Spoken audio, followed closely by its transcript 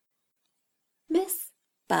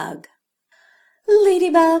Bug.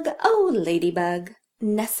 Ladybug, oh ladybug,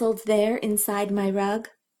 nestled there inside my rug,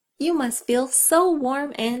 you must feel so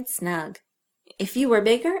warm and snug. If you were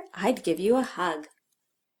bigger, I'd give you a hug.